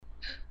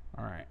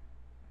All right.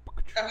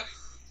 Oh,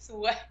 so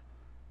what?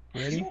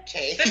 Ready?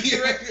 Okay.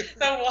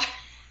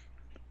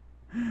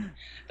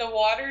 The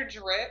water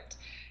dripped,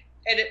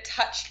 and it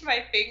touched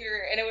my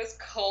finger, and it was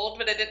cold,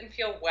 but it didn't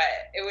feel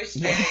wet. It was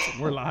just...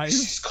 We're live.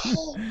 It's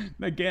cold.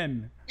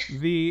 Again,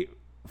 the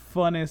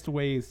funnest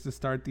ways to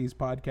start these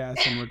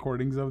podcasts and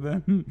recordings of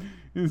them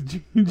is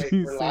Gigi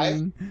we're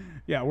saying,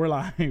 "Yeah, we're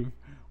live.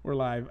 We're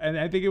live." And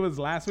I think it was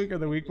last week or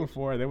the week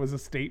before, there was a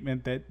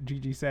statement that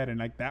Gigi said,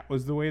 and like that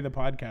was the way the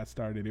podcast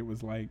started. It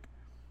was like,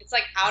 it's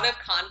like out of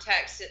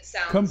context. It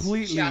sounds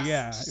completely,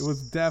 yeah. It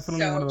was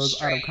definitely so one of those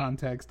strange. out of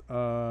context.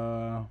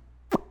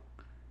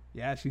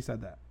 Yeah, she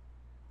said that.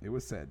 It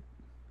was said.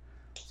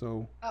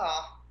 So.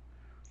 Oh.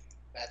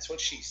 That's what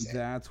she said.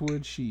 That's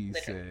what she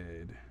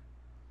said.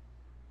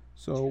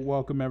 So,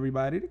 welcome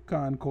everybody to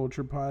Con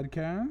Culture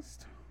Podcast.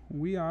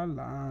 We are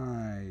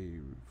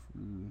live.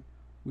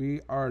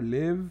 We are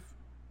live.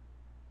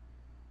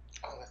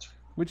 Oh, that's right.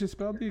 Which is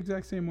spelled the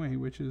exact same way,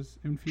 which is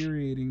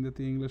infuriating that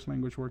the English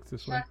language works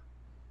this way.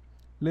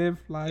 Live,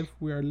 live,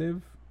 we are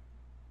live.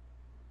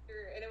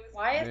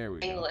 Why There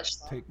we English?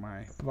 go. Take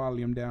my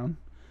volume down.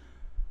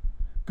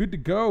 Good to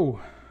go.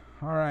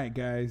 All right,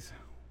 guys.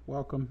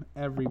 Welcome,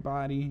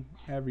 everybody.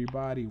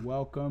 Everybody,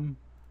 welcome.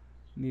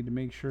 Need to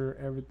make sure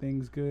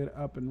everything's good,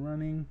 up and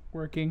running,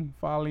 working.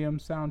 Volume,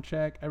 sound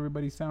check.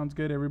 Everybody sounds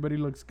good. Everybody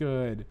looks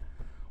good.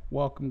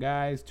 Welcome,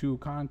 guys, to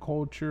Con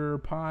Culture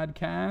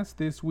Podcast.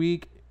 This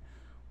week,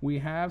 we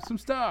have some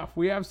stuff.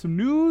 We have some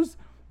news.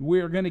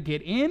 We are going to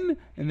get in,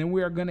 and then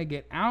we are going to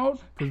get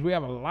out because we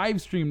have a live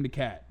stream to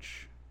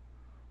catch.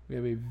 We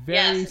have a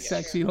very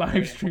sexy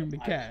live stream to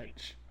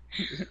catch.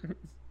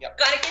 Yep.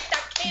 Gotta get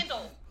that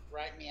candle.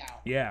 Write me out.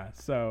 Yeah,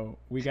 so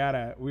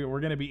we're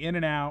gonna be in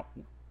and out.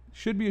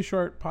 Should be a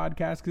short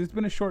podcast because it's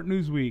been a short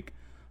news week.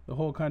 The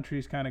whole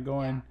country's kind of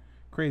going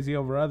crazy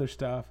over other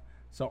stuff.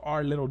 So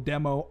our little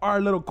demo,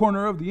 our little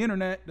corner of the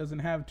internet doesn't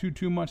have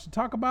too much to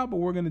talk about, but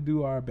we're gonna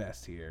do our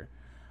best here.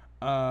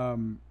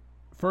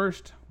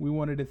 First, we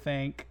wanted to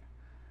thank,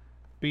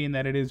 being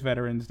that it is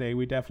Veterans Day,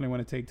 we definitely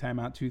want to take time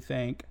out to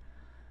thank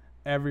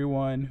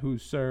everyone who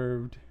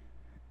served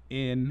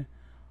in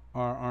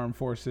our armed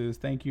forces.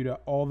 Thank you to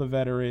all the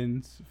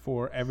veterans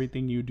for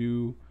everything you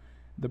do,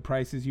 the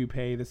prices you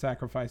pay, the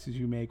sacrifices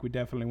you make. We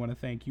definitely want to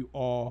thank you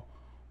all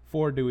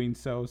for doing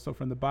so. So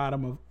from the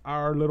bottom of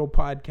our little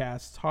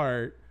podcast's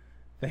heart,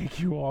 thank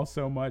you all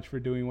so much for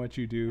doing what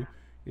you do.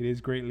 It is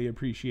greatly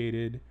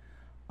appreciated.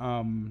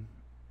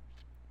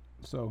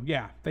 So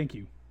yeah, thank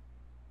you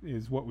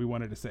is what we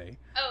wanted to say.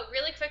 Oh,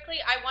 really quickly,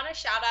 I want to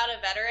shout out a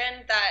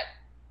veteran that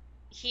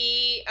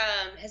he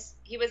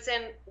was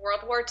in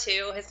World War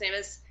II. His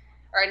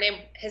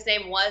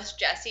name was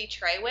Jesse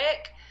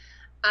Trawick.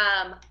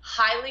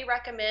 Highly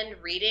recommend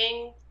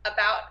reading up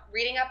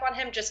on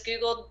him. Just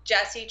Google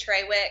Jesse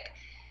Trawick.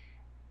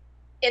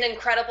 An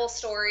incredible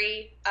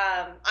story.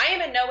 I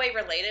am in no way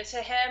related to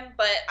him,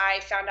 but I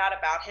found out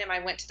about him. I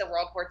went to the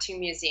World War II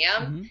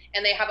Museum,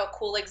 and they have a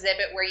cool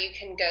exhibit where you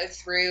can go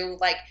through,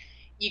 like,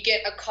 you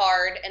get a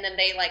card, and then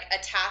they like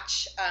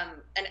attach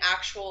an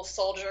actual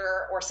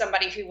soldier or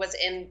somebody who was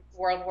in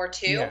World War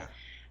II. Yeah.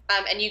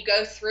 And you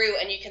go through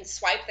and you can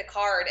swipe the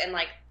card and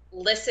like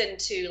listen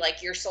to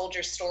like your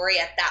soldier's story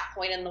at that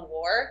point in the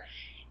war.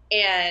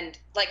 And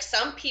like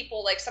some of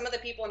the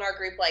people in our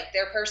group, like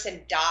their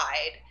person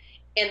died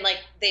and like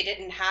they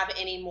didn't have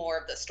any more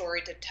of the story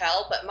to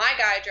tell. But my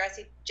guy,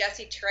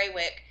 Jesse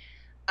Trawick,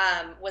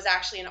 was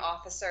actually an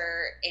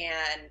officer,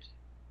 and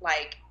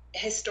like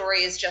his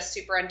story is just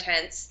super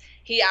intense.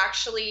 He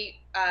actually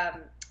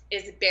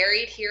is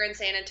buried here in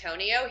San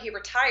Antonio. He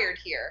retired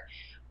here,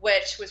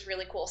 which was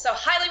really cool. So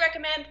highly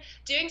recommend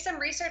doing some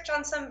research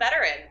on some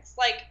veterans.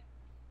 Like,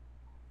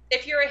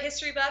 if you're a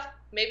history buff,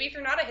 maybe if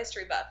you're not a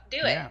history buff, do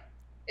it. Yeah.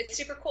 It's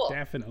super cool.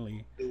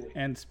 Definitely.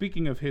 And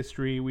speaking of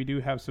history, we do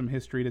have some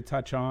history to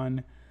touch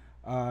on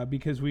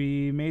because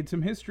we made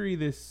some history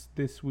this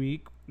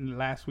week,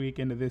 last week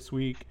into this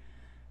week.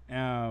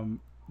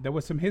 There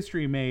was some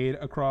history made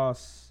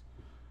across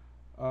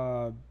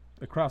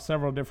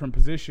several different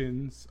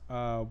positions.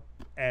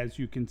 As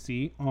you can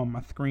see on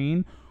my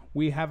screen,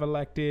 we have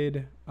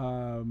elected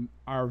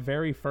our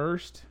very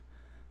first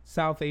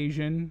South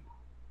Asian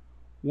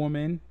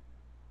woman,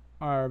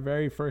 our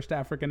very first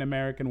African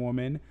American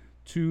woman,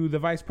 to the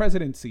vice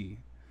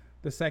presidency.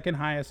 The second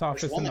highest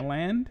office in the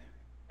land,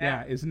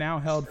 is now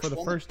held for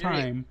the first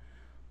time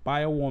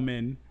by a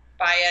woman.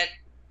 By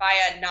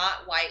a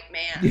not white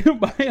man.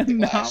 By a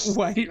not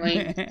white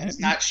man. It's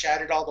not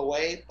shattered all the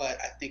way, but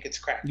I think it's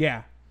cracked.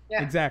 Yeah,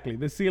 exactly.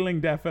 The ceiling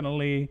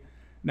definitely...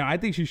 No, I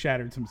think she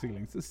shattered some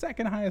ceilings. The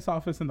second highest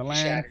office in the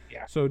land.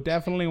 So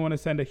definitely want to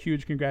send a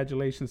huge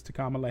congratulations to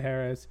Kamala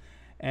Harris.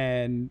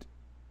 And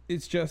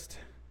it's just...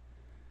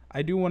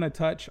 I do want to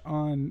touch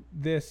on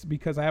this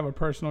because I have a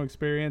personal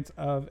experience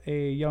of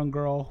a young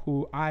girl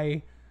who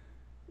I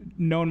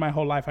known my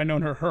whole life. I've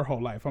known her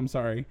whole life. I'm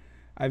sorry.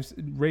 I've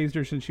raised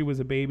her since she was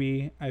a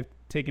baby. I've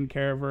taken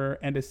care of her.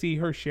 And to see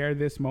her share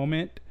this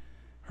moment,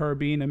 her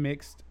being a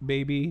mixed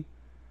baby,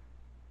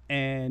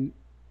 and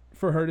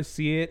for her to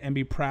see it and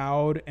be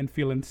proud and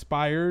feel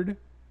inspired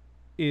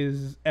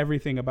is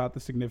everything about the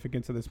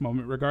significance of this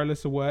moment,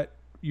 regardless of what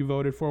you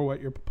voted for,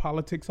 what your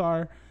politics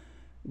are.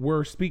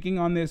 We're speaking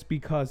on this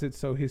because it's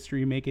so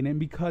history making and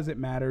because it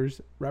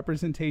matters.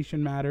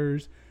 Representation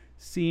matters.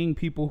 Seeing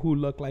people who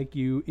look like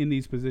you in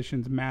these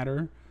positions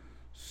matter.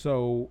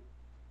 So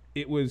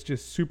it was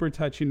just super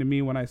touching to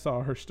me when I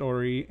saw her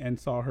story and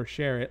saw her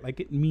share it. Like,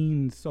 it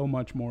means so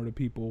much more to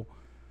people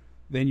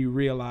than you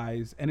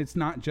realize. And it's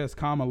not just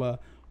Kamala.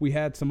 We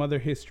had some other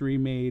history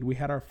made. We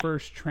had our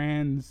first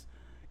trans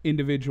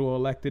individual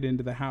elected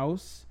into the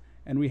House,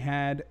 and we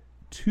had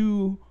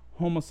 2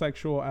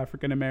 homosexual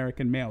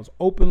African-American males,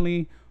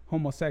 openly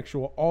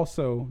homosexual,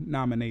 also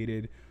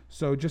nominated.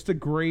 So just a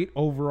great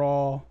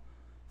overall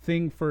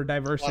thing for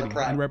diversity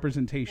and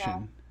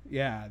representation.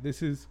 Yeah,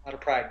 this is a lot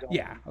of pride.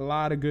 A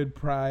lot of good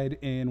pride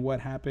in what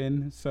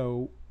happened.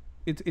 So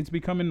it's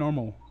becoming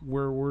normal.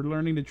 We're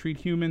learning to treat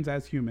humans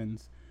as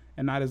humans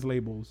and not as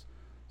labels.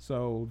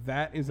 So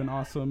that is an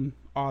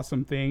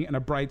awesome thing and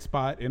a bright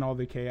spot in all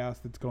the chaos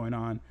that's going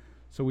on.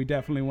 So we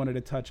definitely wanted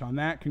to touch on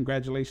that.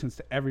 Congratulations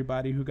to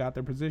everybody who got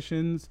their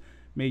positions.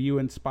 May you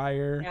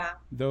inspire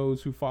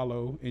those who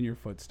follow in your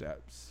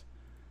footsteps.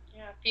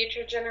 Yeah,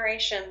 future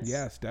generations.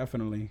 Yes,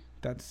 definitely.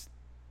 That's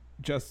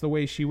just the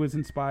way she was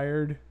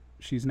inspired.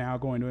 She's now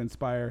going to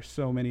inspire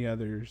so many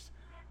others.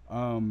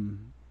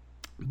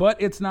 But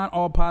it's not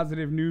all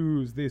positive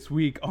news this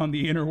week on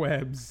the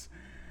interwebs.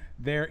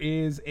 There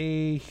is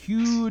a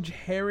huge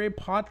Harry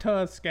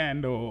Potter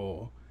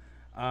scandal.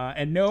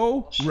 And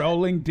no,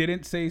 Rowling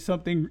didn't say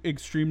something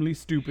extremely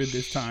stupid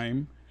this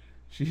time.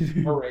 She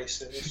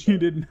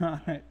did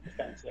not.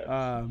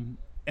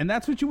 And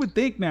that's what you would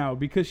think now,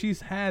 because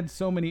she's had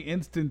so many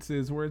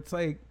instances where it's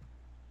like,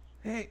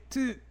 hey,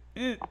 just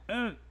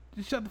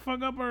shut the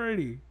fuck up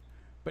already.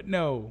 But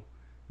no,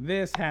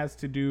 this has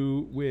to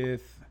do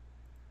with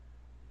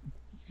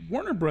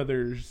Warner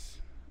Brothers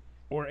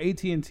or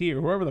AT&T or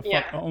whoever the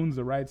fuck owns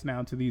the rights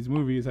now to these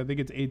movies. I think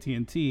it's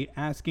AT&T,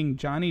 asking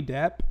Johnny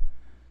Depp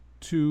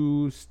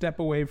to step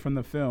away from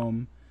the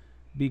film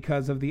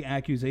because of the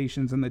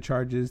accusations and the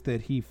charges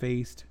that he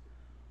faced,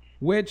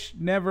 which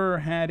never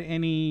had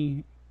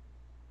any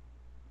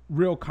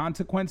real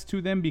consequence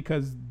to them,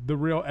 because the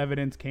real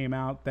evidence came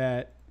out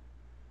that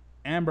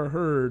Amber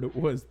Heard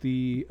was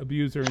the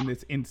abuser in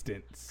this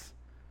instance.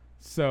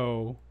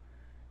 So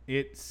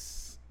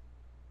it's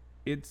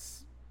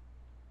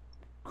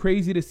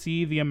crazy to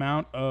see the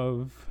amount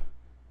of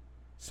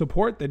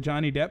support that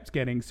Johnny Depp's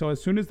getting. So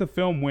as soon as the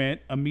film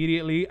went,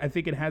 immediately, I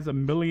think it has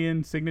 1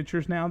 million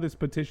signatures now, this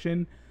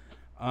petition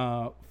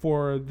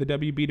for the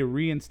WB to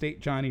reinstate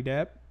Johnny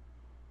Depp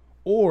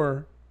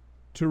or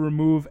to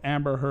remove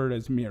Amber Heard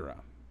as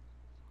Mira.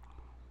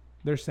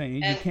 They're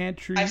saying you can't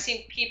treat... I've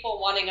seen people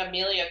wanting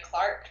Emilia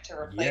Clarke to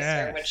replace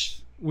her,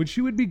 which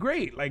she would be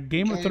great, like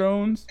Game of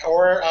Thrones.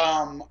 Or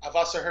I've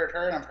also heard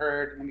her, and I've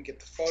heard, let me get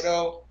the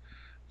photo,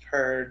 I've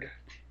heard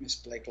Miss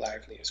Blake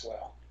Lively as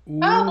well. Ooh,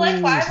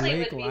 Blake Lively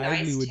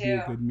would be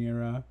a good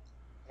Mira.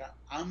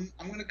 I'm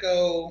gonna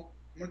go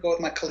with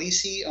my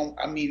Khaleesi.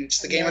 I mean, it's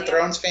the Game of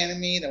Thrones fan in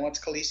me that wants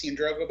Khaleesi and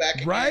Drogo back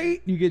again.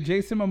 Right? You get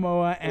Jason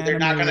Momoa and they're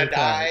not Emilia gonna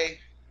Clarke. die.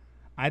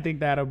 I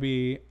think that'll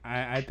be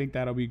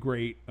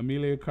great.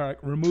 Emilia Clarke,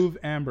 remove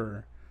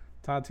Amber.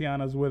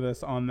 Tatiana's with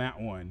us on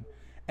that one.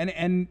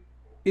 And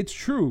it's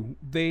true.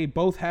 They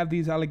both have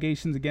these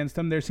allegations against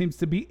them. There seems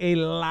to be a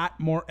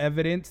lot more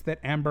evidence that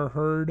Amber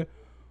Heard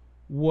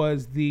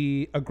was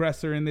the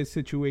aggressor in this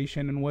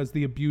situation and was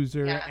the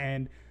abuser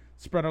and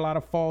spread a lot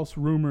of false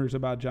rumors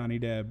about Johnny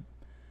Depp.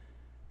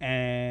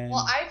 And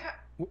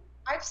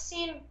I've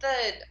seen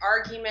the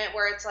argument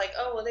where it's like,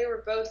 oh, well, they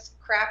were both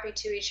crappy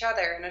to each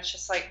other, and it's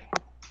just like,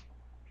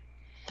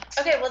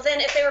 okay, well then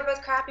if they were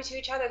both crappy to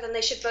each other, then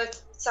they should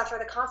both suffer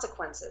the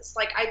consequences.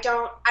 Like,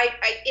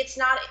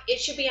 it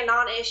should be a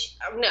non-issue.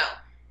 No,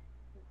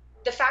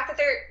 the fact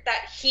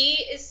that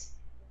he is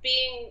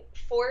being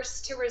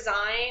forced to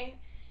resign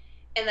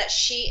and that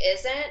she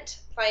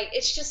isn't, like,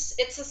 it's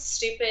a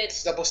stupid...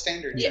 It's double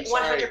standard. Yeah,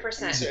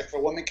 100%. If a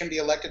woman can be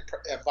elected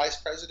vice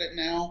president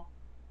now,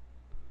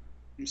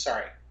 I'm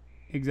sorry.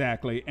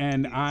 Exactly.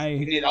 And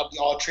we need to be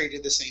all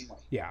treated the same way.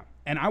 Yeah.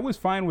 And I was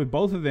fine with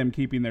both of them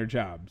keeping their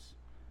jobs.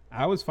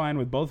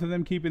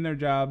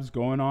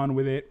 Going on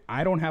with it.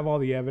 I don't have all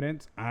the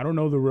evidence. I don't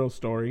know the real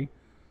story.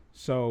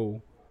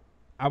 So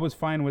I was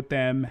fine with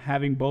them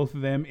having both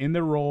of them in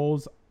their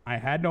roles. I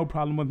had no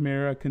problem with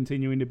Mira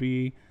continuing to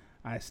be.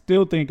 I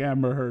still think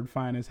Amber Heard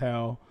fine as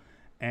hell.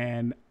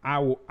 And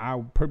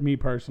me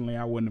personally,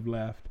 I wouldn't have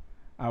left.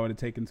 I would have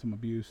taken some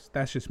abuse.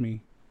 That's just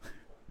me.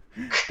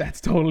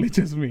 That's totally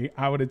just me.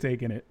 I would have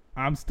taken it.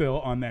 I'm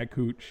still on that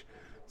cooch.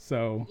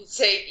 So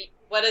say,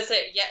 what is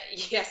it?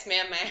 Yes,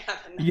 ma'am, may I have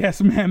another?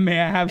 Yes, ma'am,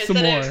 may I have some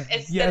more?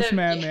 Yes,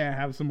 ma'am, may I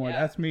have some more?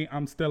 That's me.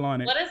 I'm still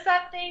on it. What is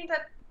that thing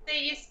that they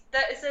use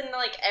that is in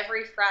like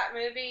every frat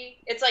movie?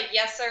 It's like,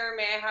 yes, sir,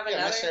 may I have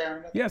another? Yes,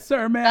 sir. Yes,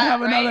 sir, may I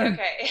have another?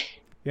 Okay.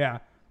 Yeah,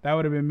 that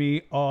would have been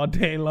me all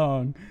day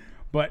long.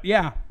 But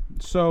yeah,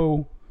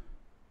 so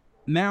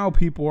now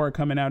people are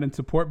coming out in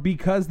support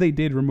because they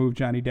did remove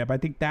Johnny Depp. I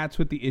think that's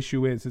what the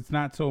issue is. It's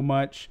not so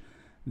much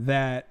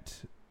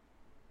that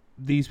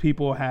these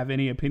people have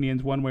any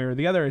opinions one way or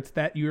the other. It's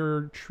that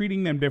you're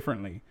treating them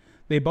differently.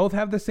 They both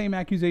have the same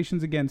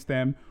accusations against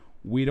them.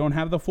 We don't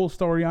have the full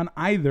story on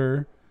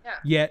either. Yeah.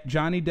 Yet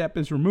Johnny Depp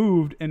is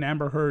removed and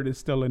Amber Heard is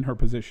still in her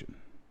position.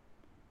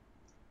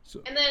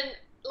 So. And then,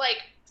 like,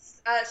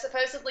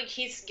 supposedly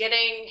he's still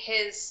getting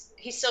his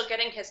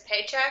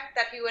paycheck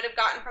that he would have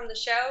gotten from the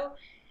show.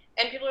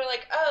 And people are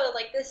like, oh,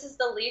 like, this is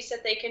the least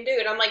that they can do.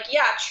 And I'm like,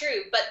 yeah,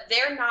 true. But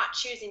they're not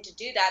choosing to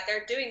do that.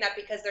 They're doing that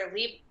because they're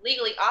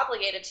legally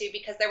obligated to,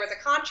 because there was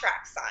a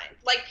contract signed.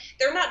 Like,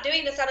 they're not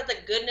doing this out of the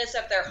goodness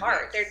of their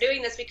heart. They're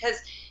doing this because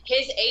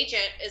his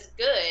agent is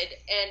good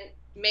and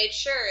made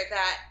sure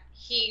that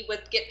he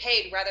would get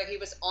paid whether he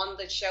was on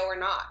the show or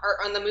not,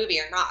 or on the movie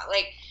or not.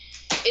 Like,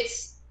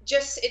 it's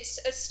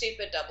a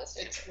stupid double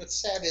standard. What's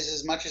sad is,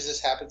 as much as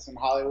this happens in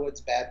Hollywood's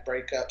bad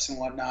breakups and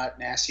whatnot,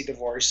 nasty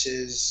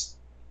divorces,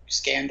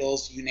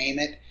 scandals, you name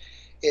it,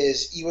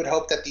 is you would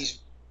hope that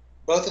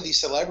both of these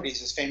celebrities,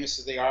 as famous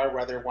as they are,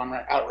 whether one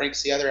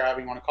outranks the other,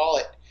 however you want to call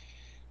it,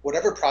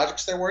 whatever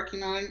projects they're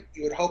working on,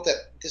 you would hope that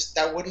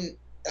that wouldn't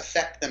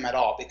affect them at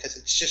all, because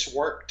it's just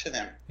work to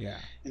them. Yeah.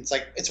 And it's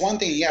like, it's one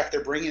thing, yeah, if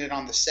they're bringing it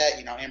on the set,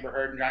 Amber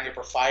Heard and Johnny Depp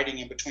are fighting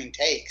in between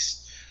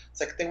takes. It's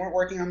like they weren't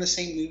working on the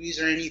same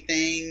movies or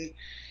anything.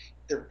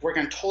 They're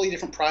working on totally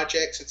different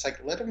projects. It's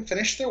like, let them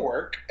finish their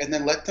work and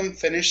then let them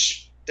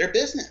finish their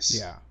business.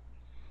 Yeah.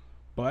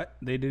 But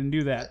they didn't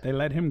do that. They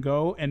let him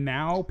go, and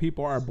now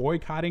people are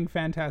boycotting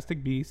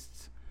Fantastic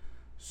Beasts.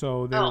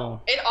 So they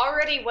will... It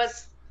already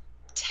was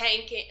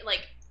tanking.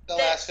 Like, the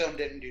last film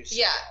didn't do so.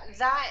 Yeah,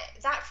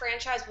 that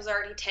franchise was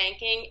already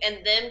tanking,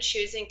 and them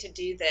choosing to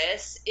do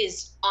this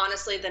is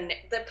honestly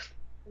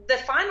the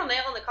final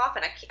nail in the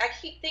coffin. I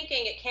keep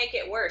thinking it can't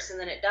get worse, and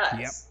then it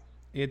does.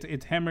 Yep.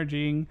 It's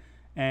hemorrhaging,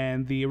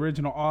 and the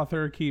original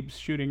author keeps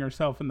shooting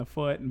herself in the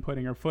foot and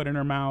putting her foot in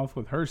her mouth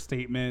with her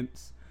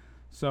statements.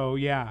 So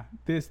yeah,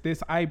 this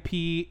IP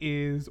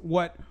is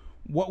what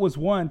was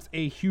once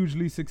a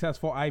hugely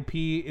successful IP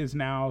is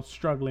now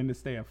struggling to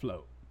stay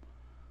afloat.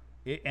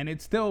 And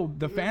it's still,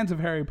 the fans of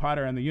Harry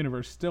Potter and the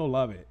universe still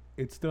love it.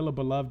 It's still a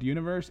beloved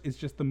universe. It's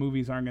just the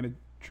movies aren't going to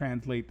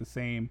translate the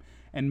same,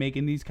 and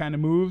making these kind of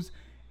moves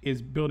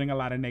is building a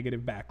lot of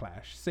negative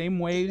backlash. Same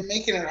way, you're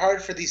making it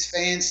hard for these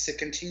fans to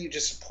continue to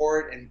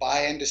support and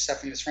buy into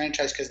stuff in this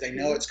franchise, because they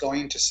know it's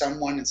going to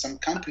someone in some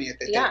company that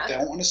they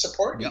don't want to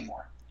support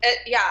anymore.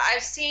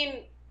 I've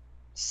seen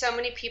so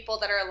many people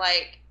that are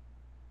like,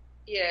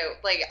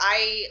 like,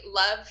 I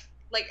love,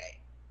 like,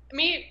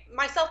 me,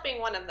 myself being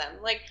one of them.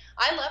 Like,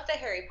 I love the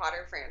Harry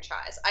Potter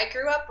franchise. I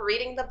grew up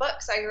reading the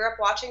books. I grew up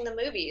watching the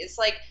movies.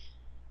 Like,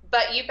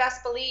 but you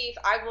best believe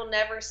I will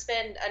never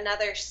spend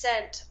another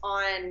cent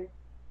on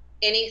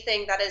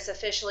anything that is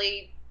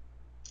officially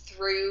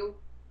through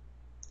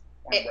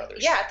Warner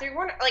Brothers. Yeah, through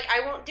Warner. Like,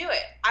 I won't do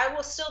it. I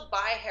will still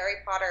buy Harry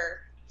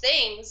Potter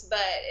things,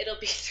 but it'll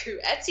be through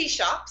Etsy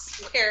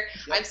shops where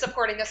I'm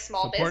supporting a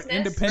small business.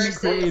 Independent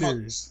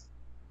creators.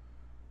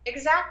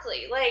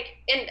 Exactly. Like,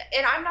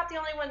 and I'm not the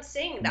only one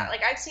seeing that.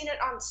 Like, I've seen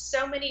it on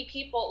so many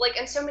people, like,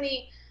 and so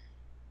many,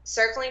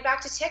 circling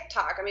back to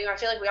TikTok. I mean, I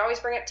feel like we always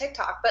bring up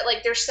TikTok, but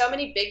like, there's so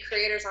many big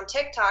creators on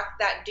TikTok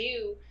that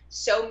do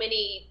so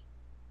many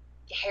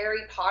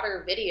Harry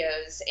Potter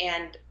videos,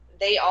 and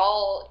they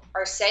all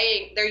are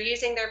saying, they're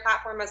using their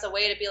platform as a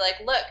way to be like,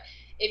 look,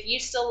 if you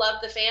still love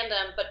the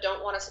fandom but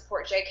don't want to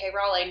support J.K.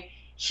 Rowling,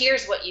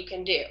 here's what you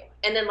can do.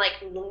 And then, like,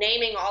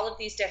 naming all of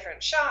these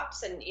different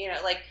shops, and,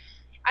 like,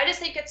 I just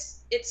think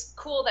it's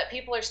cool that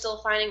people are still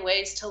finding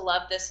ways to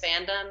love this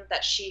fandom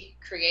that she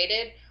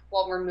created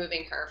while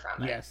removing her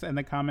from it. Yes, and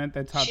the comment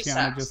that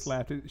Tatiana just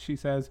left, she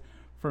says,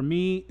 "For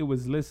me, it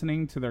was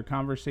listening to their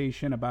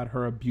conversation about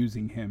her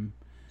abusing him.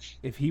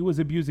 If he was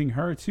abusing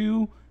her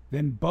too,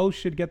 then both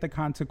should get the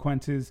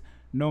consequences,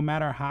 no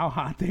matter how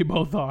hot they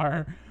both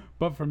are.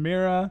 But for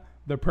Mira,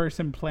 the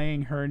person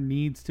playing her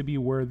needs to be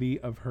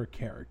worthy of her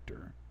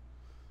character."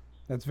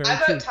 That's very true.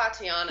 I vote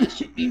Tatiana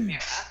should be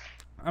Mira.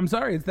 I'm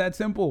sorry, it's that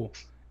simple.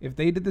 If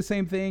they did the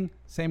same thing,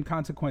 same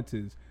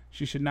consequences.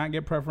 She should not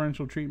get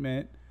preferential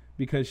treatment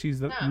because she's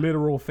the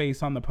literal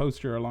face on the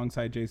poster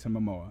alongside Jason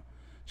Momoa.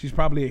 She's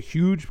probably a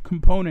huge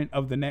component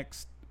of the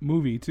next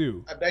movie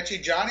too. I bet you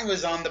Johnny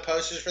was on the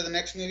posters for the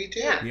next movie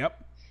too. Yeah.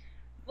 Yep.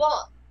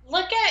 Well,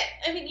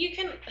 you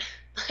can,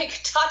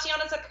 like,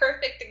 Tatiana's a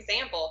perfect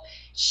example.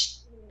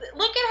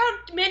 Look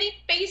at how many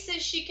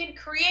faces she can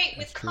create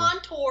with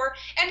contour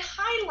and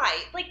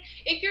highlight. Like,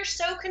 if you're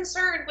so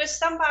concerned with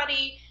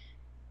somebody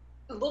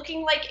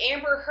looking like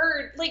Amber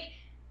Heard, like,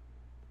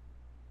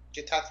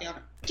 get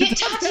Tatiana. Get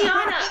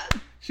Tatiana.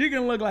 She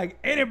can look like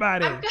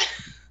anybody.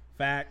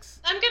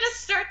 Facts. I'm gonna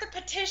start the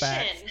petition.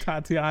 Facts.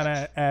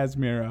 Tatiana as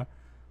Mira.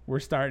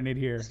 We're starting it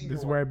here. This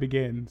is where it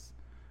begins.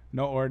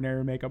 No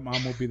ordinary makeup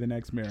mom will be the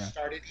next Mira.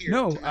 Started here.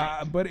 No,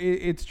 but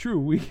it's true.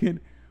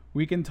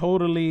 We can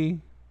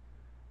totally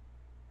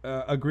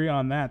agree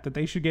on that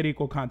they should get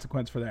equal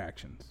consequence for their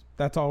actions.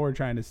 That's all we're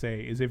trying to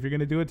say. Is if you're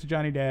gonna do it to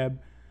Johnny Depp,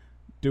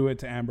 do it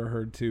to Amber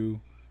Heard too.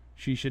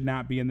 She should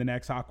not be in the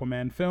next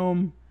Aquaman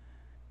film,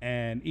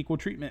 and equal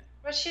treatment.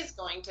 But she's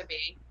going to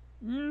be.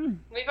 Mm.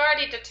 We've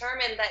already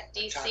determined that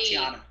DC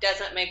Tatiana.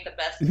 doesn't make the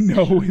best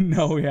decisions.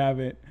 No, we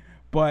haven't.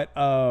 But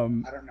I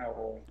don't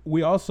know.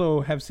 we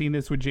also have seen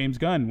this with James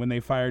Gunn when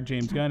they fired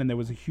James Gunn, and there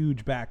was a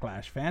huge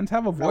backlash. Fans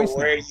have a voice Know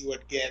where now. you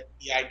would get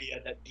the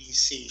idea that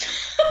DC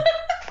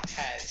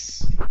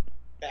has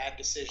bad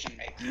decision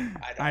making.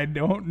 I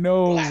don't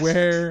know Blasphemy.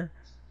 where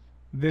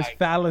this I'm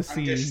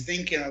fallacy just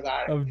thinking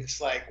about it. of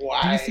It's like,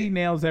 why? DC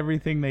nails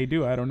everything they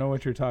do. I don't know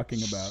what you're talking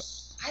about.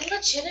 I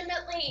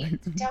legitimately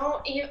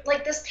don't even,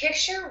 like, this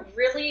picture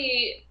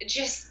really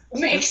just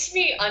makes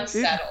me It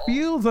unsettled.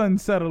 feels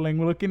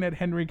unsettling looking at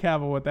Henry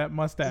Cavill with that You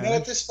mustache. know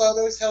what this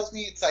photo tells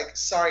me? It's like,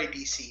 sorry,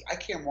 DC. I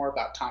care more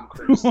about Tom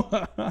Cruise.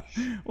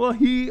 Well,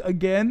 he,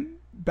 again,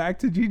 back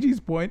to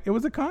Gigi's point, it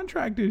was a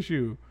contract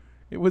issue.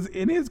 It was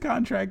in his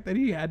contract that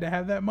he had to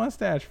have that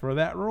mustache for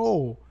that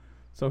role.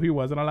 So he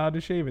wasn't allowed to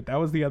shave it. That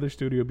was the other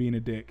studio being a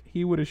dick.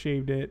 He would have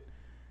shaved it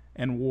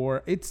and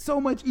wore. It's so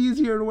much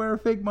easier to wear a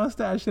fake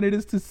mustache than it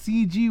is to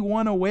CG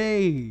one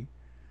away.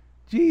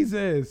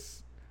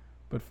 Jesus.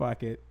 But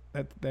fuck it.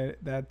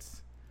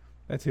 That's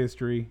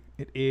history.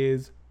 It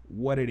is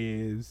what it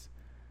is.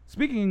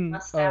 Speaking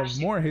Mustache.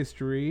 of more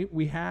history,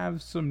 we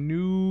have some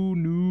new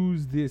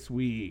news this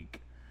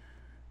week.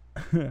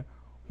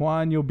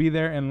 Juan, you'll be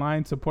there in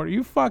line support.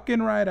 You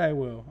fucking right, I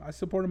will. I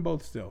support them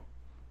both still.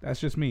 That's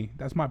just me.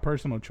 That's my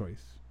personal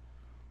choice.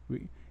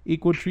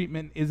 Equal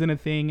treatment isn't a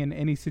thing in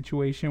any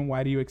situation.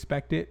 Why do you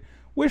expect it?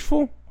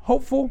 Wishful,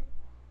 hopeful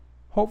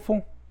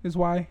is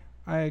why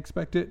I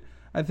expect it.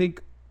 I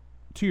think,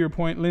 to your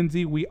point,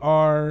 Lindsay, we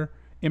are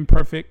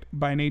imperfect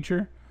by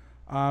nature,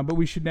 but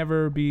we should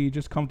never be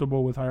just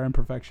comfortable with our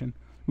imperfection.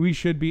 We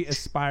should be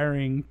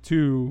aspiring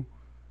to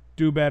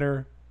do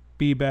better,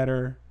 be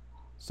better.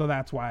 So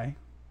that's why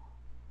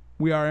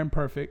we are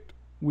imperfect.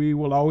 We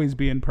will always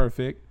be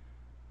imperfect,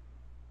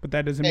 but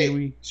that doesn't mean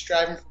we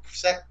striving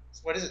for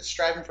what is it?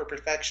 Striving for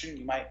perfection,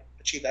 you might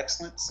achieve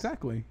excellence.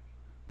 exactly.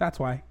 That's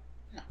why.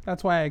 Yeah.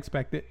 That's why I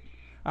expect it.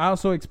 I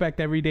also expect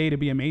every day to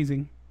be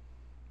amazing.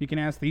 You can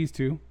ask these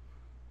two.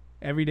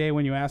 Every day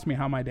when you ask me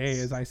how my day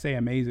is, I say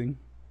amazing.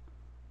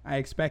 I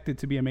expect it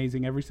to be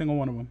amazing, every single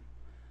one of them.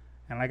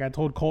 And like I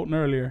told Colton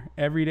earlier,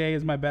 every day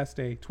is my best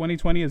day.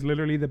 2020 is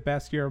literally the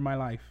best year of my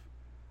life.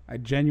 I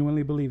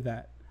genuinely believe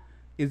that.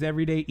 Is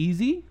every day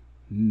easy?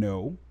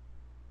 No.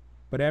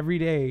 But every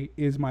day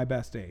is my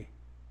best day.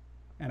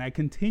 And I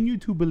continue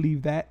to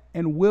believe that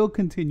and will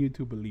continue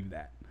to believe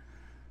that.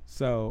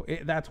 So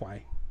that's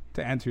why,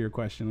 to answer your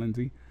question,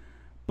 Lindsay.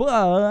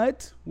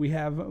 But we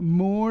have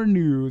more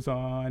news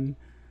on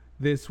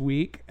this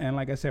week. And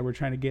like I said, we're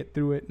trying to get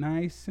through it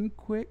nice and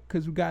quick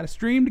because we got a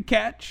stream to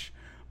catch.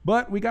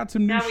 But we got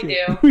some new Now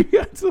shit. we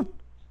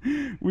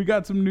We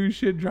got some new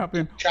shit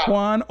dropping. Chop.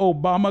 Juan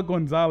Obama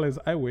Gonzalez.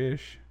 I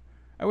wish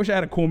I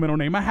had a cool middle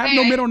name. I have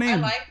no Hey, middle I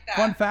name. like that.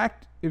 Fun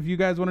fact, if you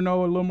guys want to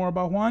know a little more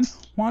about Juan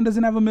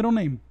doesn't have a middle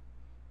name.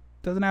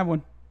 Doesn't have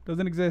one.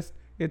 Doesn't exist.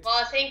 It's Well,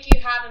 I think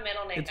you have a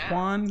middle name it's now.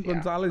 Juan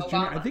Gonzalez Jr. I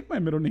Obama. think my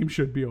middle name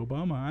should be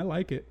Obama. I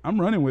like it. I'm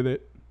running with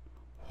it.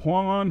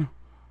 Juan,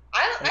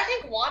 I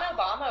think Juan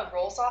Obama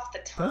rolls off the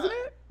tongue. doesn't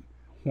it?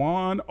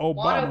 Juan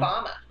Juan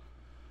Obama.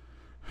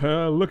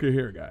 Obama. Look at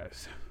here,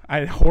 guys. I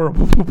had a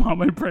horrible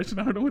Obama impression.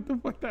 I don't know what the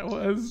fuck that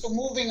was. So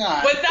moving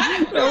on. Was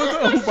that? That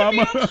was supposed to be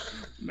Obama.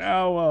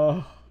 Now,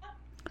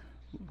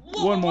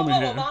 Whoa, one whoa, moment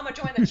whoa, here. Obama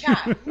joined the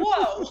chat.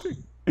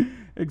 Whoa.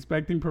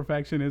 expecting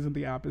perfection isn't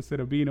the opposite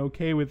of being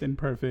okay with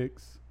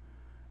imperfects.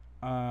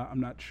 I'm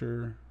not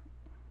sure.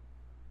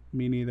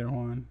 Me neither,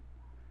 Juan.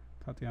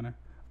 Tatiana.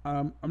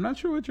 I'm not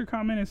sure what your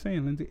comment is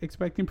saying, Lindsay.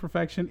 Expecting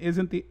perfection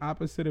isn't the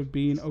opposite of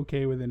being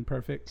okay with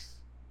imperfects.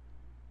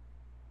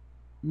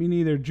 Me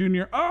neither.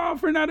 Junior. Oh,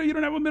 Fernando, you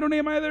don't have a middle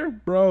name either?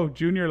 Bro,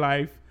 Junior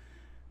life.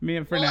 Me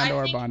and Fernando I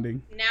are think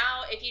bonding.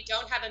 Now, if you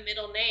don't have a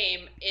middle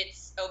name,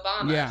 it's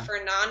Obama. Yeah.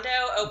 Fernando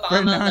Obama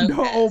Fernando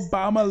Lopez.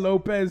 Obama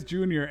Lopez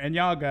Jr. And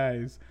y'all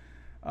guys,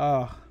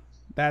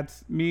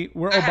 that's me.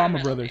 We're I have a Obama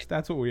middle brothers. name.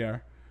 That's what we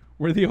are.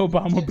 We're the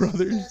Obama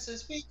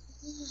brothers.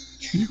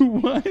 You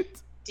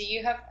what? Do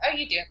you have? Oh,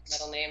 you do have a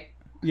middle name.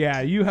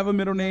 Yeah, you have a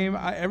middle name.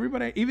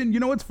 Everybody, even, you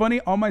know what's funny?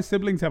 All my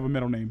siblings have a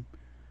middle name.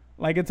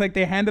 Like, it's like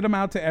they handed them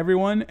out to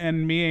everyone,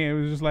 and me, it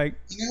was just like,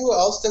 You know who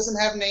else doesn't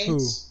have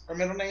names or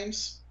middle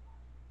names?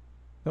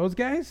 those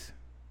guys?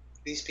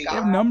 These They people.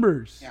 have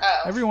numbers. Yeah.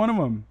 Oh. Every one of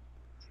them.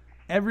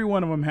 Every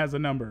one of them has a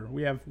number.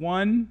 We have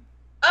one.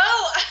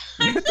 Oh.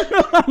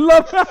 I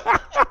love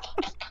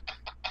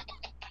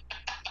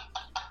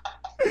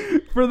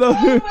For those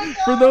Oh my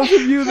for those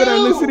of you that are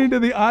Who? listening to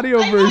the audio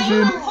I know,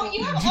 version,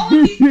 you have all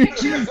these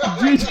pictures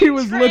behind Gigi you,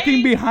 was Trey.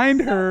 looking behind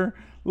her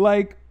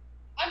like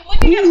I'm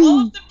looking at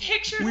all of the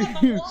pictures we, on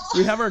the wall.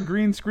 we have our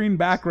green screen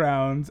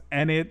backgrounds,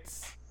 and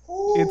it's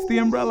the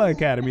Umbrella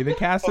Academy, the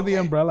cast of the Okay.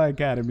 Umbrella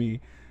Academy.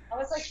 I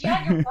was like,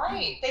 yeah, you're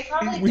right. They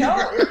probably We-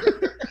 don't.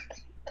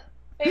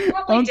 They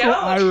probably Uncle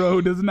don't.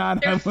 Iro does not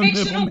They're have a middle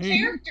fictional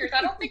name. characters.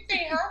 I don't think they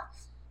have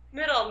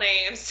middle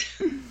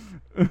names.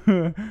 They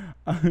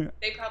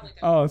probably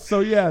don't. Oh, so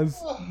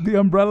yes, the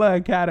Umbrella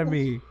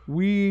Academy.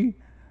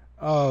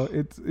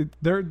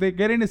 They're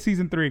getting to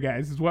season 3,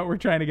 guys. Is what we're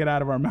trying to get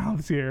out of our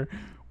mouths here,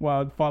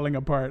 while falling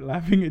apart,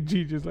 laughing at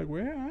G, just like,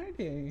 where are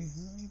they?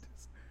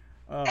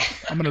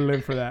 I'm gonna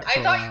live for that.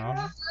 I thought you were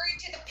referring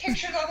to the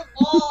pictures on the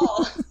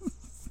wall.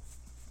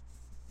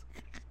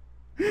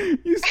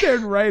 You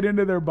stared right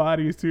into their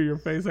bodies too. Your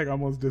face like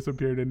almost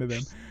disappeared into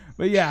them.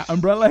 But yeah,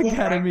 Umbrella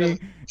Academy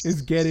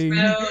is getting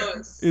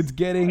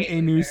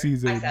a new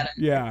season.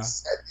 Yeah,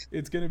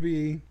 it's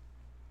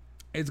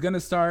gonna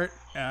start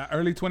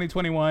early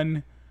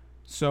 2021.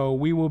 So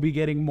we will be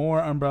getting more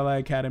Umbrella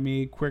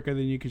Academy quicker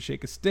than you can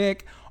shake a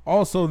stick.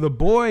 Also, The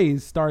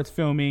Boys starts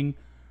filming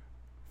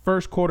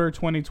first quarter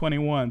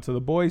 2021. So The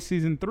Boys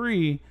season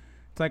 3,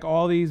 it's like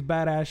all these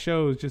badass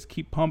shows just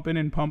keep pumping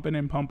and pumping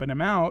and pumping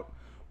them out.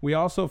 We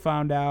also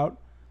found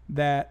out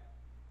that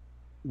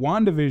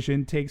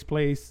WandaVision takes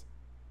place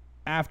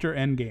after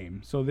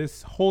Endgame. So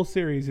this whole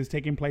series is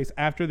taking place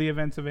after the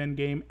events of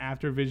Endgame,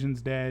 after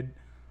Vision's dead.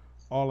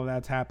 All of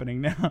that's happening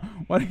now.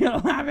 What are you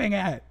laughing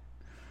at?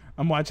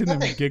 I'm watching them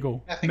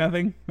giggle.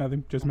 Nothing.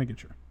 Just making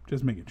sure.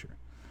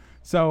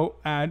 So,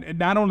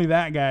 not only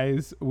that,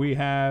 guys, we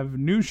have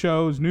new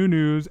shows, new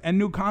news, and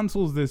new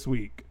consoles this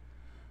week.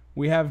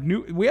 We have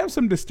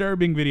some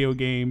disturbing video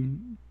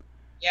game.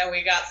 Yeah,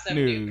 we got some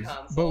news, new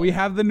consoles. but we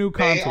have the new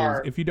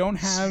consoles. If you don't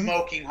have,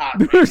 smoking hot.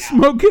 They're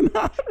smoking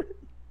hot.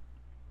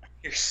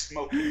 You're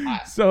smoking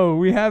hot. So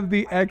we have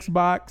the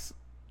Xbox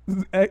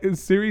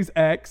Series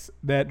X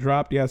that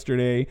dropped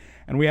yesterday,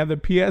 and we have the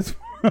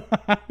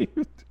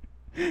PS5.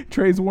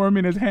 Trey's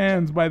warming his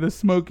hands by the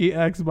smoky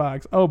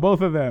Xbox. Oh, both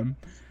of them.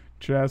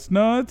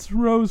 Chestnuts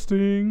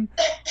roasting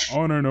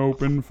on an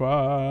open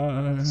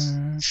fire.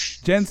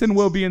 Jensen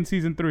will be in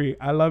season 3.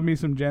 I love me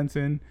some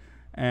Jensen.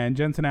 And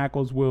Jensen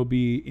Ackles will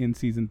be in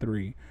season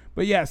 3.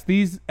 But yes,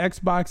 these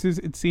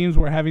Xboxes, it seems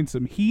we're having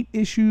some heat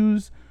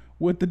issues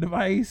with the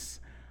device.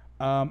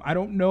 I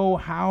don't know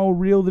how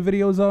real the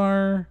videos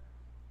are.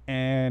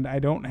 And I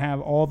don't have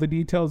all the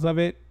details of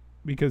it,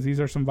 because these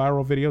are some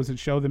viral videos that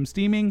show them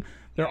steaming.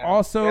 They're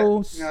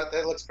also...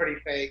 that looks pretty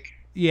fake.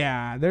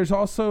 Yeah, there's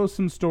also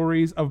some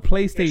stories of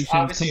PlayStation.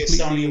 Obviously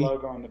completely, a Sony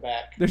logo on the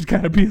back. There's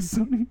got to be a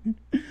Sony.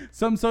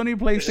 Some Sony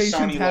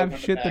PlayStations have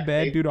shit the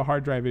bed due to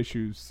hard drive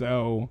issues.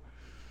 So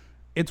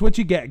it's what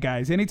you get,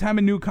 guys. Anytime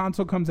a new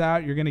console comes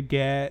out, you're going to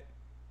get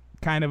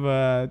kind of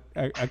a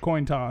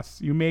coin toss.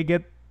 You may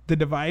get the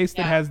device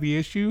that has the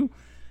issue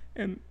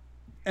and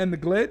the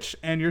glitch,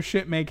 and your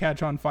shit may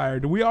catch on fire.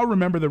 Do we all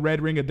remember the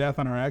red ring of death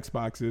on our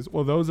Xboxes?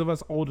 Well, those of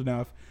us old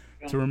enough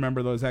to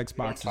remember those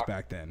Xboxes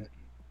back then.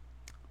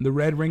 The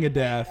red ring of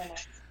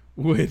death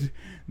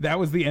that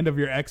was the end of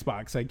your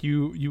Xbox. Like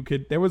you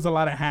could, there was a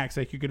lot of hacks.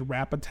 Like you could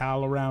wrap a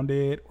towel around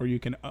it, or you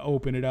can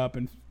open it up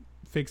and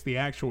fix the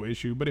actual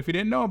issue. But if you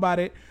didn't know about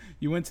it,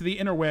 you went to the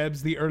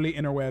interwebs, the early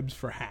interwebs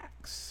for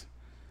hacks.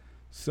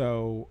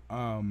 So,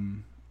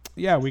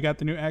 yeah, we got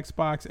the new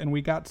Xbox, and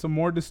we got some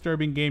more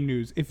disturbing game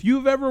news. If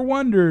you've ever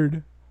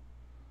wondered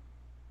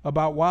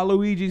about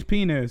Waluigi's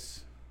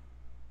penis,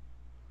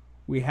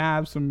 we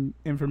have some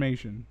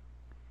information.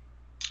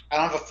 I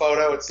don't have a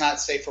photo. It's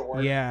not safe for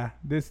work. Yeah,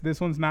 this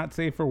one's not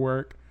safe for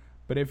work.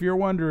 But if you're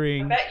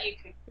wondering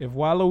if find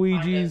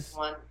Waluigi's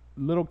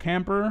little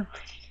camper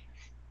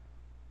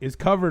is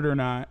covered or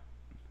not,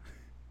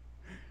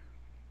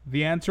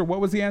 the answer, what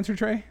was the answer,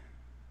 Trey?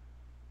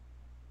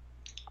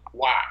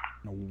 Wow.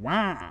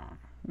 Wow.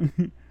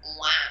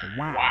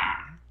 Wow.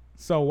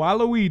 So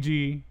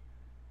Waluigi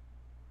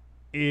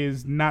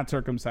is not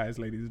circumcised,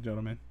 ladies and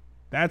gentlemen.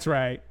 That's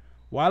right.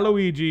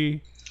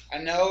 Waluigi. I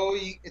know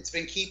it's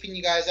been keeping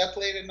you guys up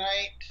late at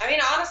night. I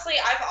mean, honestly,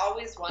 I've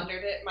always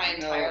wondered it my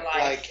entire life.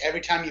 Like, every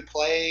time you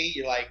play,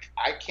 you're like,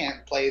 I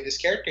can't play this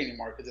character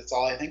anymore because it's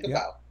all I think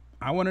about.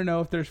 I want to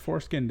know if there's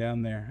foreskin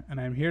down there, and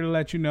I'm here to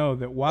let you know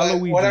that Waluigi...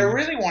 But what I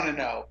really want to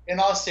know, in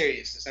all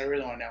seriousness, I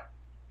really want to know,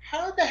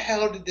 how the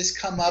hell did this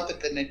come up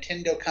at the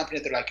Nintendo company?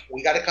 They're like,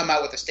 we got to come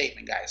out with a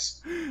statement,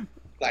 guys.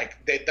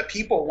 Like, the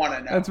people want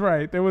to know. That's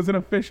right. There was an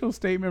official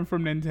statement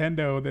from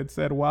Nintendo that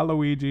said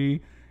Waluigi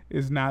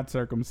is not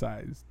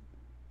circumcised.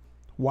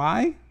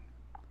 Why?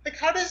 Like,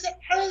 how does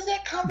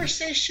that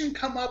conversation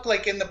come up,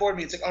 like, in the board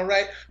meeting? It's like, all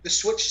right, the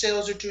Switch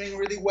sales are doing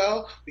really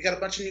well. We got a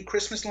bunch of new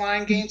Christmas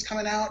line games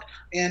coming out,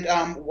 and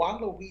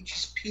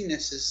Waluigi's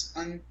penis is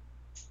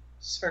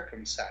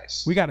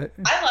uncircumcised. We gotta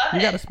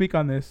speak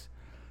on this.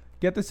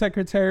 Get the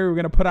secretary. We're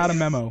gonna put out a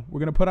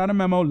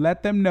memo.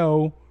 Let them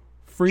know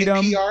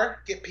freedom.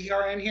 Get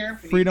PR in here.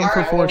 Freedom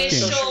for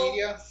foreskin.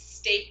 Official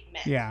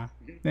statement. Yeah,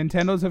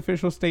 Nintendo's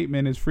official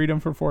statement is freedom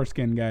for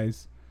foreskin,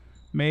 guys.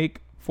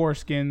 Make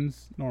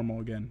foreskins normal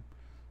again.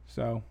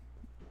 So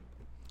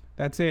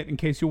that's it. In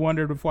case you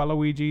wondered if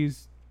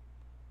Waluigi's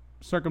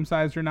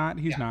circumcised or not,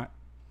 he's not.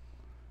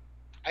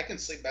 I can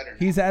sleep better now.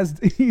 He's as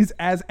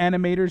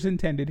animators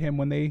intended him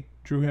when they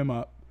drew him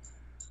up.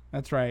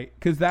 That's right,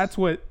 because that's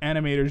what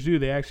animators do.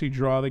 They actually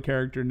draw the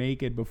character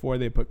naked before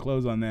they put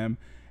clothes on them,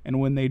 and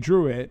when they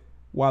drew it,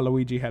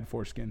 Waluigi had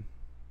foreskin.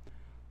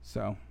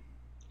 So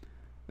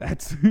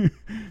That's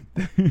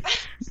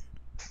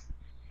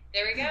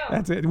There we go.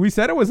 that's it. We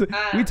said it was.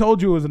 We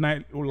told you it was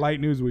a light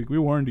news week. We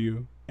warned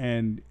you,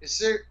 and is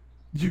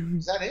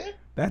that it?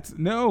 That's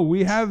no.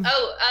 We have.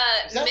 Oh,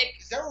 Is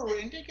that what we're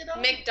ending it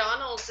on?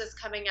 McDonald's is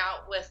coming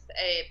out with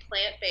a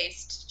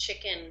plant-based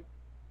chicken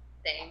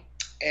thing.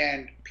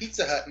 And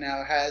Pizza Hut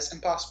now has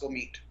Impossible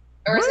Meat.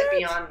 Or is it What?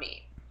 Beyond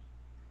Meat?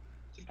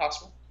 It's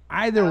impossible.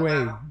 Either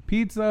way,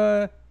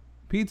 Pizza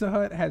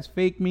Hut has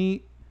fake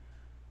meat.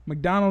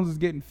 McDonald's is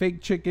getting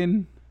fake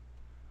chicken,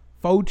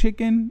 faux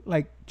chicken,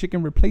 like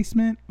chicken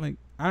replacement. Like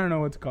I don't know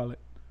what to call it.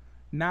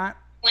 Not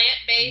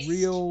Plant-based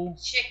real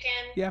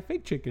chicken. Yeah,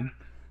 fake chicken.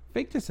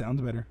 Fake just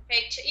sounds better.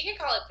 You can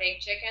call it fake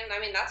chicken. I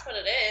mean, that's what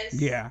it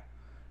is. Yeah.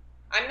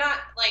 I'm not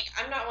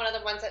one of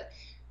the ones that.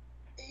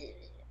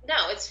 No,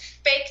 it's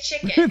fake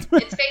chicken.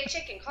 It's fake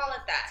chicken. Call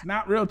it that. It's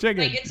not real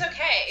chicken. Like, it's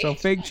okay. So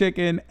fake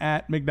chicken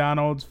at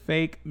McDonald's,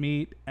 fake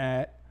meat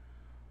at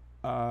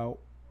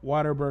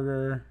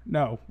Whataburger.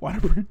 No,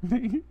 Whataburger.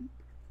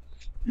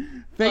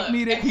 Fake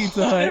meat at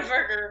Pizza Hut.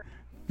 Whataburger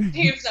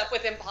teams up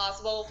with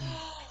Impossible.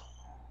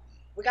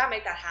 We gotta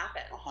make that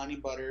happen. A honey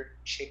butter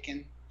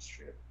chicken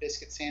strip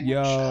biscuit sandwich.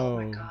 Yo.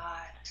 Oh my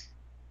god.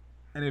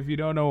 And if you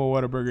don't know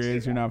what Whataburger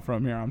is, you're not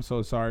from here. I'm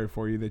so sorry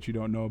for you that you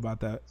don't know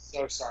about that.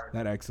 So sorry.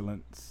 That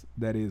excellence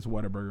that is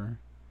Whataburger.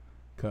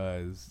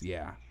 Cause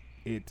yeah,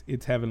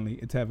 it's heavenly.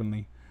 It's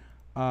heavenly.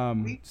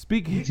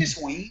 Speaking. We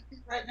just winging it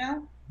right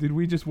now. Did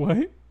we just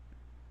what?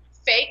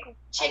 Fake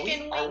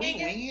chicken Are we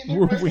winging it? winging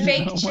We're it? winging-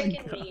 Fake oh my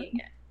chicken God. winging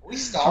it.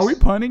 Are we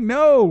punning?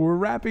 No, we're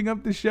wrapping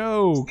up the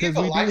show because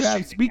we do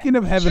have. Speaking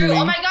of heavenly. True.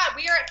 Oh my god,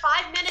 we are at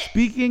 5 minutes.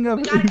 Speaking of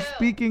We gotta go.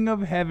 speaking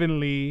of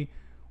heavenly,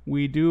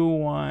 we do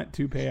want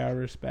to pay our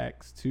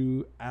respects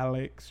to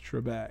Alex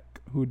Trebek,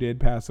 who did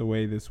pass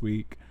away this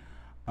week.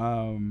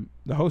 The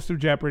host of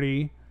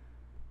Jeopardy.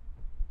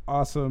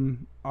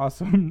 Awesome.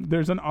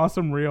 There's an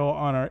awesome reel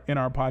in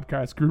our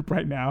podcast group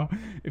right now.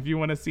 If you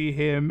want to see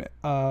him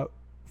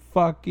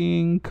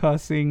fucking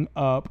cussing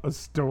up a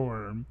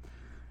storm.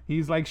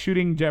 He's like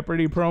shooting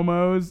Jeopardy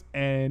promos,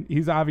 and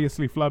he's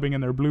obviously flubbing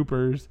in their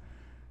bloopers.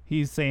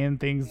 He's saying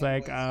things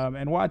like,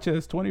 and watch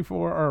us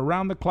 24 or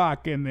around the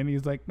clock. And then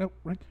he's like, no,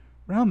 right,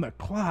 round the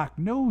clock.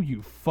 No,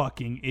 you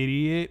fucking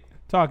idiot.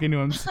 Talking to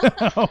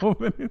himself.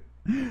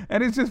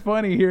 And it's just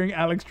funny hearing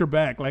Alex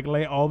Trebek like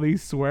lay all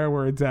these swear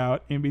words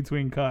out in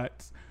between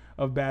cuts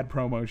of bad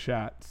promo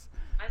shots.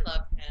 I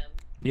love him.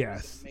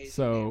 Yes. Amazing,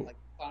 So man. Like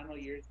the final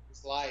years of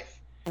his life,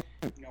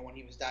 when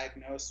he was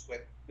diagnosed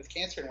with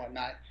cancer and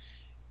whatnot,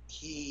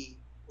 he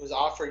was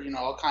offered,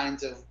 all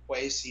kinds of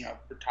ways to,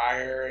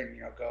 retire and,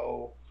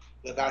 go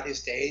live out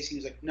his days. He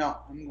was like, no,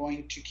 I'm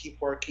going to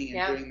keep working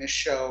and doing this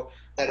show.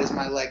 That is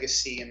my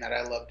legacy and that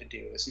I love to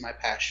do. This is my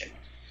passion.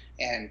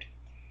 And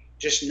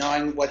just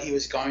knowing what he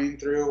was going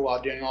through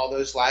while doing all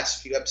those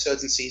last few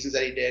episodes and seasons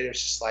that he did, it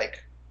was just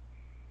like,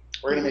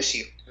 we're going to miss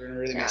you. We're going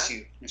to really miss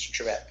you, Mr.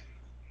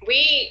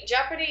 Trebek.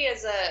 Jeopardy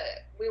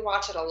we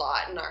watch it a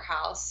lot in our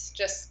house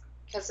just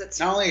because it's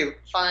not only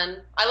fun.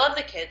 I love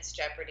the kids'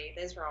 Jeopardy.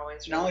 These were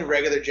always not only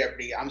regular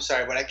Jeopardy. I'm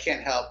sorry, but I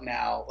can't help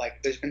now.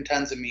 Like, there's been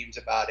tons of memes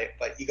about it,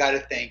 but you got to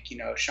think,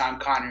 Sean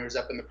Connery was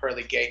up in the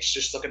pearly gates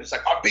just looking, it's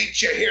like, I'll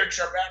beat you here,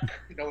 Trebek,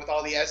 with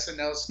all the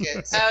SNL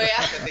skits oh,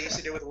 yeah. that they used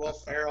to do with Will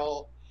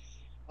Ferrell.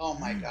 Oh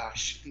my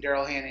gosh. And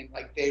Daryl Hannah,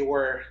 like, they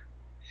were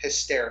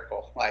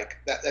hysterical. Like,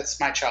 that's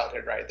my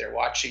childhood right there,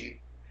 watching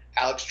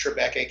Alex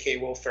Trebek, a.k.a.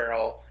 Will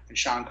Ferrell, and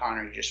Sean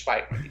Connery just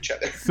fighting with each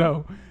other.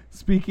 So,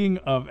 speaking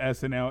of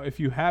SNL, if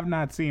you have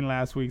not seen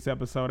last week's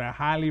episode, I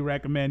highly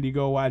recommend you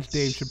go watch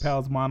Dave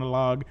Chappelle's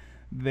monologue.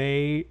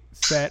 They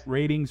set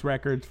ratings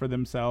records for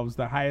themselves,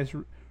 the highest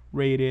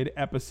rated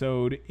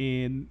episode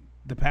in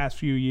the past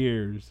few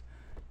years.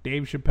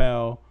 Dave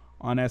Chappelle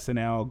on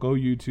SNL. Go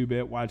YouTube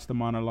it, watch the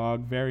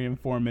monologue. Very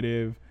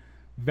informative,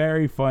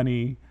 very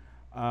funny,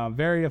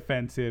 very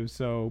offensive,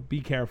 so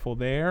be careful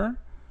there.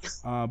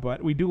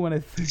 But we do want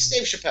to. It's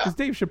Dave Chappelle. It's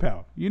Dave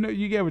Chappelle.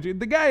 You get what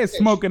the guy is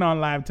smoking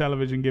on live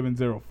television, giving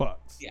zero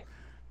fucks. Yeah.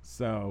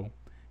 So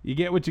you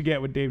get what you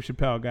get with Dave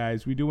Chappelle,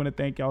 guys. We do want to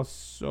thank y'all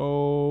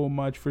so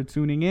much for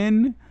tuning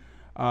in.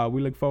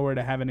 We look forward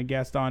to having a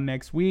guest on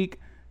next week,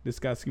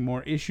 discussing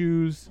more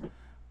issues.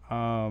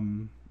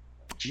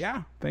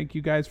 Yeah. Thank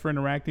you guys for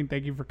interacting.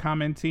 Thank you for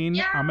commenting.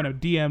 Yeah. I'm gonna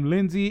DM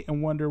Lindsay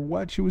and wonder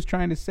what she was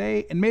trying to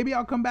say, and maybe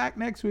I'll come back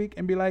next week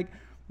and be like,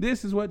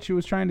 this is what she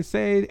was trying to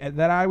say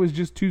that I was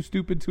just too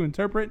stupid to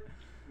interpret.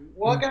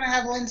 We're going to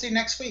have Lindsay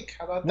next week.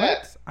 How about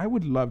that? I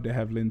would love to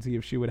have Lindsay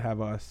if she would have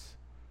us.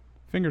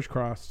 Fingers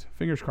crossed.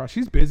 Fingers crossed.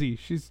 She's busy.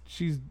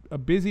 She's a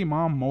busy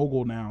mom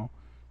mogul now.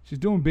 She's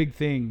doing big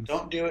things.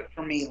 Don't do it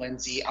for me,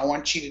 Lindsay. I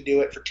want you to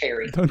do it for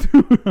Terry. Don't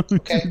do it.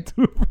 Okay.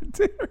 Do it for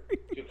Terry.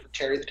 Do it for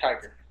Terry the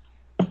Tiger.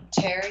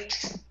 Terry.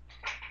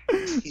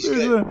 He's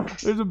good.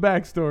 There's a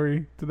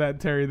backstory to that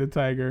Terry the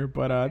Tiger,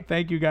 but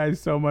thank you guys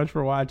so much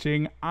for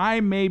watching. I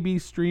may be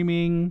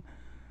streaming.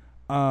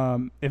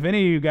 If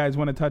any of you guys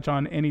want to touch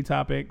on any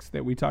topics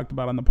that we talked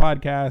about on the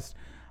podcast,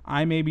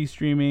 I may be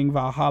streaming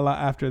Valhalla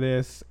after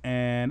this,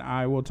 and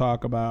I will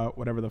talk about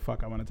whatever the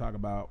fuck I want to talk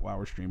about while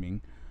we're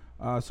streaming.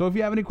 So if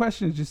you have any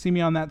questions, just see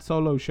me on that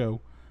solo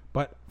show.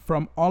 But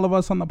from all of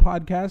us on the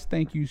podcast,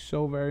 thank you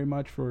so very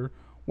much for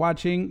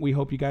watching. We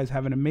hope you guys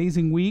have an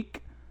amazing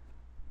week.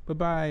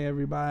 Bye-bye,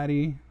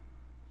 everybody.